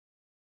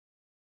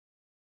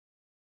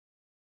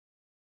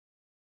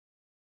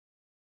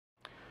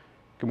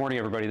Good morning,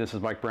 everybody. This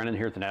is Mike Brennan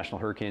here at the National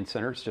Hurricane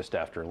Center. It's just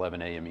after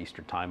 11 a.m.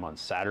 Eastern Time on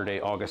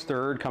Saturday, August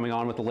 3rd. Coming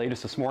on with the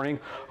latest this morning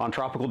on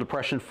Tropical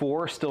Depression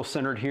 4, still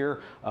centered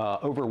here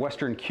over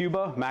western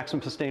Cuba.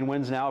 Maximum sustained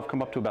winds now have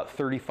come up to about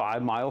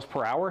 35 miles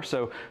per hour.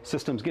 So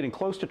systems getting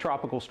close to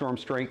tropical storm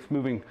strength,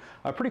 moving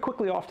pretty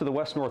quickly off to the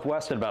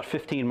west-northwest at about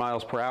 15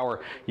 miles per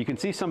hour. You can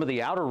see some of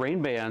the outer rain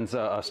bands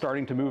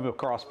starting to move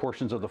across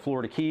portions of the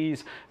Florida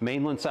Keys,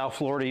 mainland South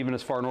Florida, even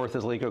as far north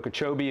as Lake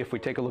Okeechobee. If we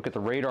take a look at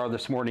the radar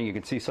this morning, you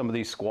can see some of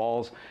these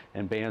squalls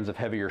and bands of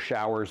heavier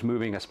showers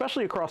moving,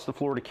 especially across the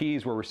Florida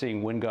Keys, where we're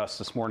seeing wind gusts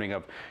this morning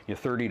of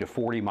 30 to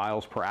 40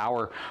 miles per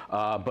hour.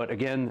 But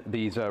again,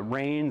 these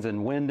rains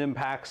and wind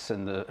impacts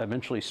and the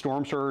eventually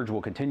storm surge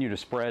will continue to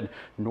spread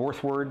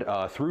northward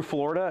through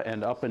Florida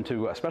and up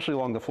into, especially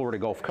along the Florida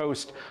Gulf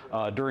Coast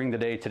during the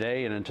day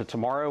today and into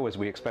tomorrow, as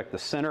we expect the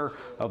center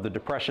of the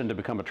depression to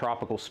become a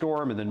tropical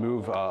storm and then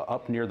move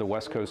up near the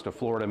west coast of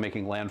Florida,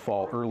 making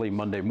landfall early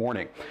Monday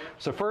morning.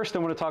 So first, I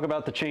want to talk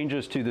about the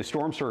changes to the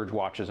storm surge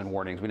watches and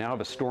warnings. We now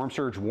have a storm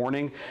surge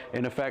warning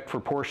in effect for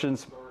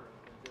portions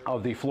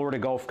of the Florida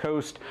Gulf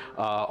Coast,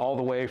 all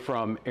the way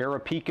from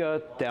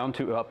Arapica down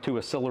to up to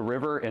Asilla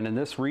River. And in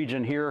this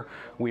region here,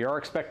 we are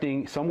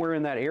expecting somewhere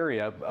in that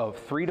area of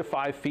 3 to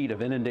 5 feet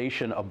of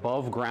inundation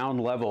above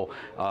ground level,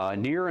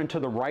 near and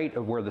to the right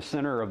of where the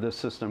center of this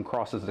system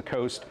crosses the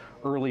coast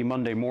early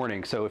Monday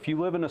morning. So if you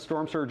live in a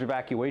storm surge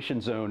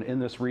evacuation zone in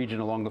this region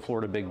along the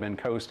Florida Big Bend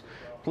coast,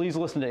 please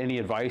listen to any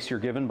advice you're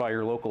given by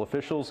your local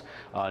officials.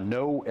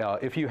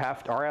 If you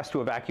are asked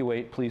to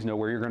evacuate, please know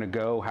where you're going to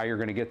go, how you're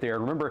going to get there.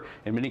 And remember,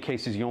 in many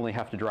cases, you only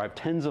have to drive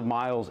tens of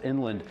miles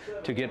inland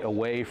to get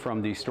away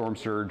from the storm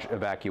surge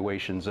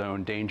evacuation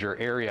zone danger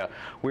area.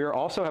 We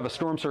also have a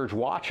storm surge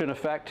watch in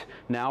effect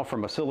now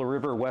from Asilla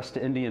River west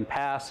to Indian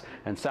Pass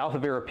and south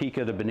of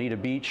Arapica to Bonita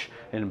Beach.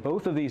 And in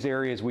both of these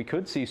areas, we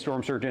could see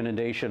storm surge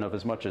inundation of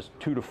as much as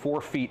 2 to 4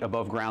 feet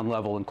above ground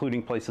level,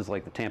 including places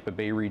like the Tampa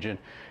Bay region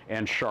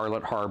and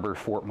Charlotte Harbor,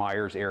 Fort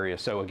Myers area.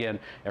 So again,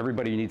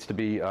 everybody needs to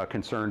be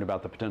concerned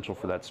about the potential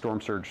for that storm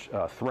surge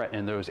threat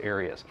in those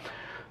areas.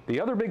 The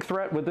other big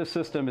threat with this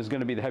system is going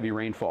to be the heavy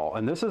rainfall.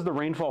 And this is the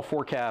rainfall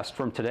forecast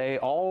from today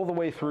all the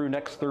way through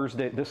next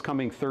Thursday, this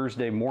coming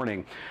Thursday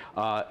morning.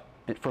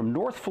 From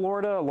North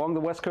Florida, along the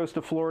west coast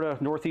of Florida,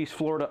 northeast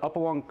Florida, up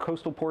along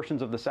coastal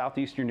portions of the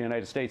southeastern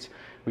United States,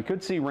 we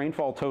could see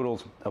rainfall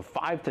totals of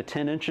 5 to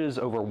 10 inches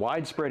over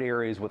widespread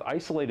areas, with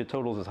isolated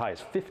totals as high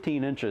as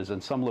 15 inches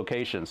in some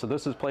locations. So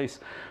this is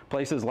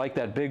places like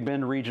that Big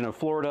Bend region of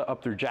Florida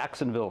up through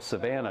Jacksonville,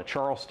 Savannah,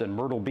 Charleston,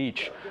 Myrtle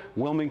Beach,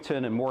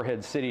 Wilmington, and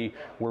Morehead City,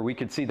 where we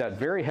could see that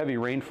very heavy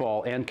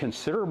rainfall and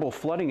considerable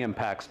flooding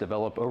impacts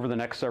develop over the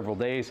next several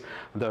days.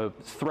 The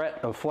threat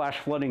of flash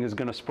flooding is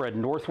going to spread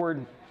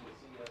northward.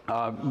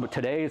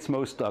 Today it's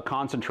most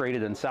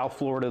concentrated in South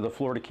Florida, the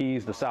Florida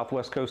Keys, the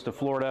southwest coast of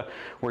Florida,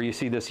 where you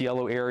see this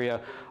yellow area.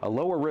 A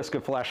lower risk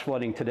of flash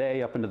flooding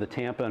today up into the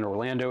Tampa and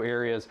Orlando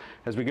areas.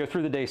 As we go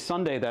through the day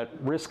Sunday, that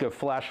risk of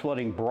flash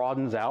flooding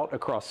broadens out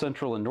across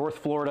central and north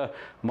Florida,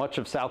 much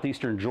of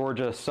southeastern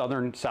Georgia,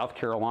 southern South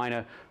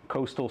Carolina,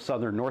 coastal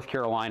southern North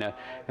Carolina.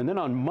 And then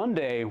on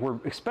Monday, we're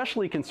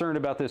especially concerned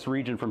about this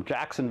region from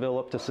Jacksonville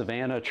up to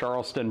Savannah,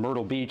 Charleston,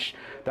 Myrtle Beach.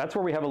 That's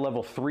where we have a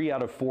level 3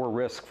 out of 4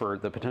 risk for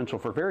the potential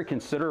for very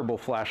considerable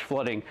flash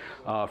flooding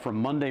from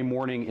Monday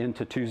morning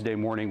into Tuesday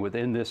morning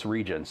within this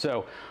region.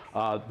 So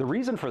the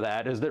reason for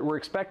that is that we're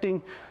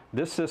expecting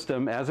this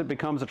system, as it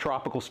becomes a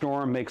tropical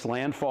storm, makes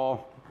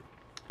landfall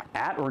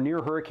at or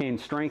near hurricane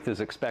strength is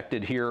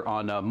expected here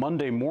on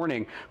Monday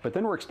morning, but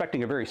then we're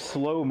expecting a very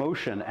slow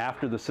motion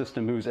after the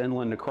system moves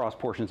inland across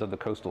portions of the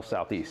coastal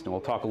southeast, and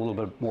we'll talk a little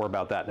bit more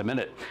about that in a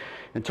minute.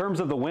 In terms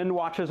of the wind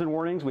watches and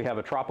warnings, we have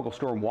a tropical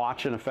storm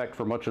watch in effect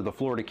for much of the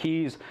Florida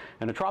Keys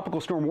and a tropical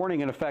storm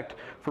warning in effect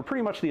for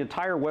pretty much the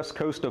entire west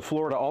coast of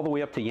Florida all the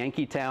way up to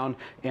Yankeetown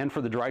and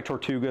for the Dry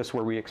Tortugas,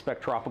 where we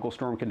expect tropical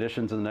storm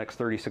conditions in the next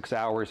 36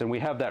 hours. And we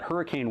have that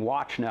hurricane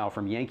watch now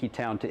from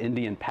Yankeetown to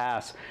Indian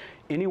Pass.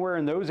 Anywhere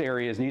in those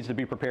areas needs to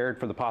be prepared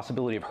for the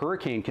possibility of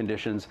hurricane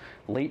conditions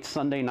late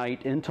Sunday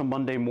night into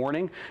Monday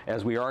morning,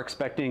 as we are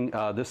expecting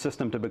this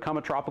system to become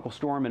a tropical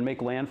storm and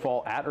make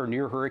landfall at or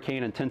near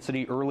hurricane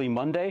intensity early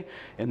Monday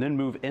and then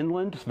move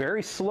inland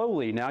very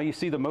slowly. Now you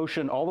see the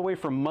motion all the way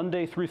from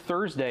Monday through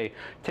Thursday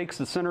takes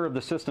the center of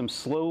the system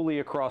slowly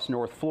across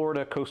North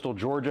Florida, coastal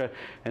Georgia,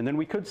 and then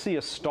we could see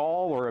a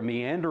stall or a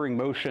meandering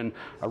motion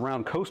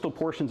around coastal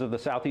portions of the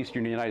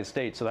southeastern United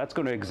States. So that's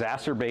going to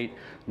exacerbate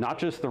not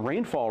just the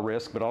rainfall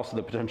risk, but also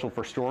the potential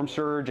for storm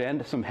surge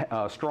and some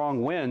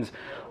strong winds.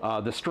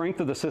 The strength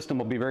of the system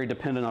will be very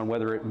dependent on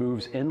whether it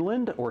moves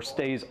inland or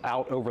stays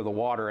out over the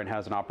water and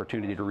has an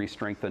opportunity to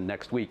re-strengthen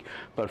next week.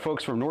 But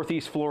folks from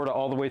northeast Florida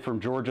all the way from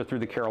Georgia through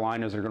the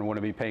Carolinas are going to want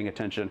to be paying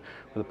attention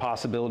for the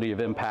possibility of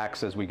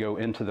impacts as we go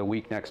into the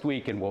week next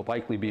week, and we'll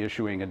likely be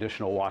issuing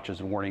additional watches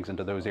and warnings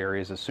into those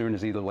areas as soon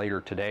as either later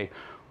today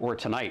or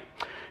tonight.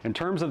 In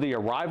terms of the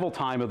arrival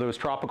time of those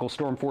tropical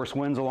storm force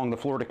winds along the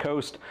Florida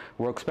coast,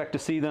 we'll expect to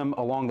see them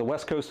along the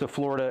west coast of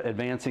Florida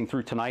advancing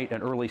through tonight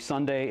and early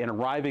Sunday and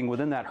arriving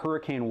within that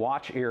hurricane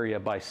watch area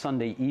by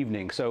Sunday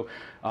evening. So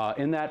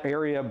in that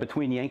area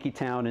between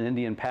Yankeetown and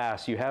Indian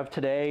Pass, you have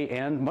today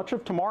and much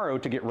of tomorrow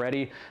to get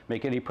ready,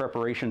 make any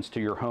preparations to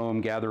your home,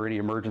 gather any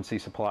emergency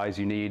supplies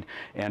you need,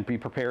 and be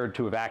prepared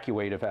to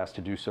evacuate if asked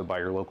to do so by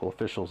your local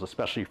officials,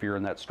 especially if you're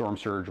in that storm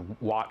surge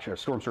watch or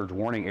storm surge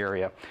warning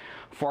area.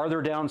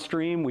 Farther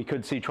downstream, we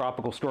could see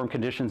tropical storm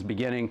conditions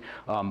beginning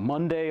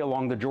Monday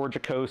along the Georgia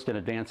coast and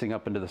advancing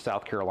up into the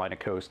South Carolina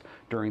coast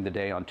during the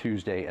day on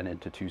Tuesday and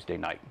into Tuesday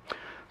night.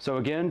 So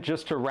again,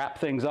 just to wrap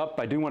things up,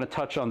 I do want to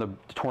touch on the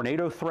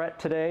tornado threat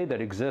today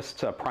that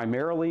exists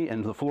primarily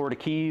in the Florida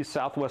Keys,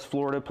 Southwest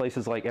Florida,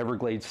 places like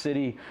Everglades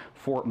City,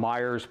 Fort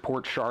Myers,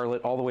 Port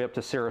Charlotte, all the way up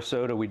to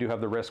Sarasota. We do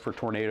have the risk for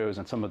tornadoes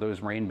and some of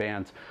those rain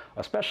bands,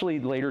 especially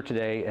later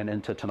today and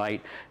into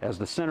tonight as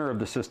the center of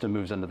the system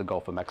moves into the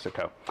Gulf of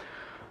Mexico.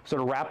 So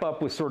to wrap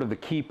up with sort of the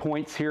key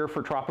points here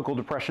for Tropical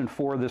Depression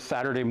 4 this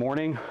Saturday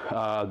morning,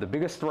 the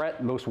biggest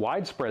threat, most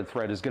widespread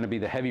threat, is going to be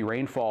the heavy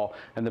rainfall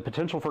and the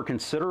potential for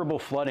considerable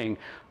flooding,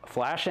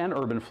 flash and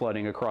urban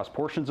flooding across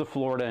portions of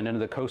Florida and into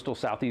the coastal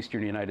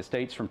southeastern United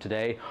States from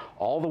today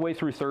all the way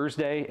through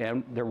Thursday,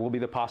 and there will be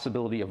the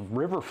possibility of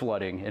river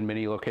flooding in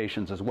many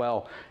locations as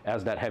well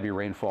as that heavy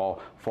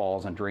rainfall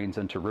falls and drains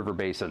into river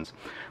basins.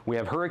 We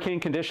have hurricane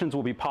conditions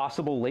will be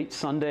possible late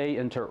Sunday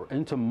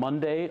into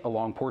Monday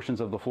along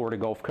portions of the Florida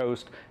Gulf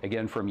Coast,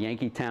 again from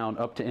Yankeetown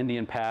up to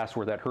Indian Pass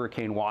where that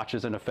hurricane watch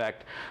is in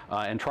effect,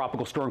 and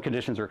tropical storm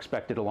conditions are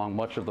expected along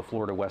much of the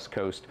Florida West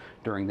Coast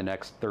during the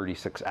next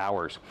 36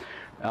 hours.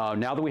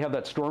 Now that we have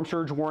that storm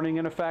surge warning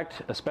in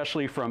effect,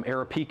 especially from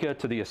Arapica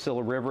to the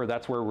Asilla River,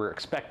 that's where we're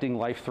expecting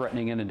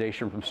life-threatening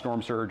inundation from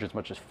storm surge as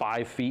much as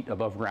 5 feet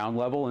above ground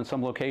level in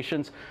some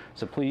locations.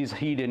 So please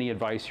heed any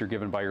advice you're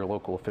given by your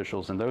local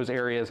officials in those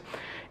areas.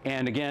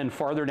 And again,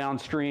 farther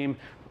downstream,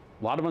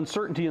 a lot of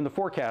uncertainty in the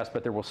forecast,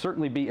 but there will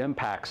certainly be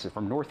impacts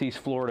from northeast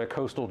Florida,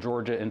 coastal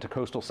Georgia, into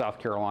coastal South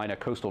Carolina,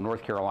 coastal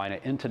North Carolina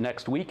into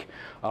next week.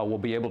 We'll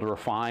be able to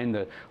refine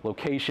the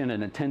location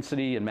and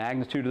intensity and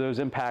magnitude of those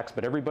impacts,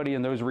 but everybody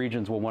in those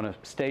regions will want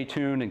to stay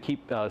tuned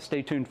and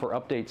stay tuned for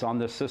updates on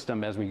this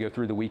system as we go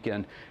through the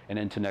weekend and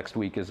into next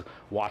week, as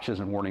watches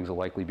and warnings will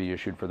likely be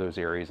issued for those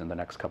areas in the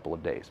next couple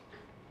of days.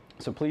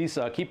 So please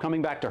keep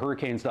coming back to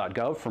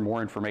hurricanes.gov for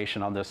more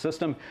information on this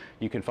system.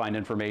 You can find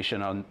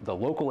information on the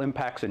local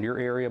impacts in your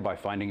area by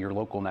finding your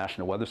local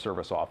National Weather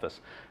Service office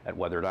at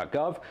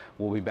weather.gov.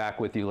 We'll be back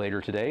with you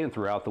later today and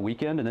throughout the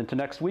weekend and into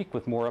next week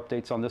with more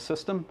updates on this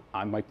system.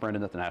 I'm Mike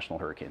Brennan at the National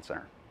Hurricane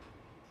Center.